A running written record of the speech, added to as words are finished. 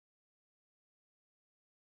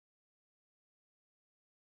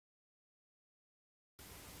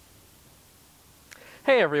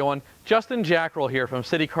Hey everyone, Justin Jackrell here from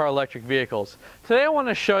City Car Electric Vehicles. Today I want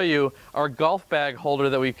to show you our golf bag holder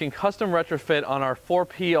that we can custom retrofit on our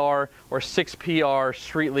 4PR or 6PR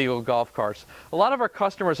street legal golf carts. A lot of our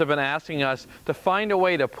customers have been asking us to find a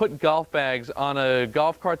way to put golf bags on a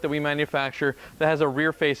golf cart that we manufacture that has a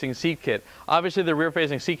rear facing seat kit. Obviously the rear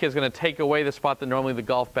facing seat kit is going to take away the spot that normally the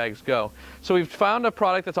golf bags go. So we've found a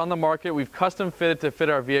product that's on the market, we've custom fitted to fit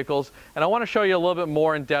our vehicles, and I want to show you a little bit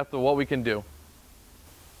more in depth of what we can do.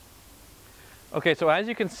 Okay, so as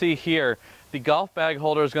you can see here, the golf bag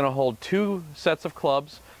holder is going to hold two sets of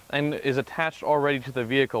clubs and is attached already to the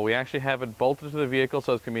vehicle. We actually have it bolted to the vehicle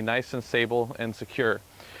so it's going to be nice and stable and secure.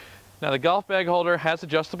 Now the golf bag holder has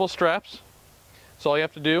adjustable straps, so all you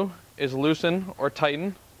have to do is loosen or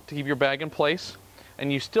tighten to keep your bag in place,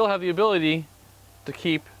 and you still have the ability to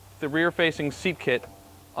keep the rear facing seat kit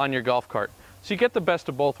on your golf cart. So you get the best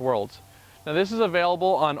of both worlds. Now this is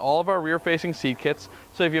available on all of our rear-facing seat kits,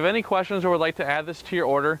 so if you have any questions or would like to add this to your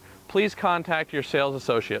order, please contact your sales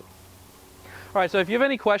associate. Alright, so if you have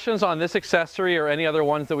any questions on this accessory or any other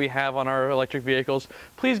ones that we have on our electric vehicles,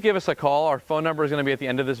 please give us a call. Our phone number is going to be at the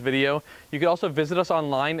end of this video. You can also visit us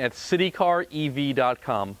online at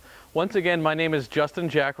citycarev.com. Once again, my name is Justin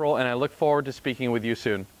Jackrell, and I look forward to speaking with you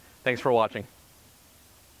soon. Thanks for watching.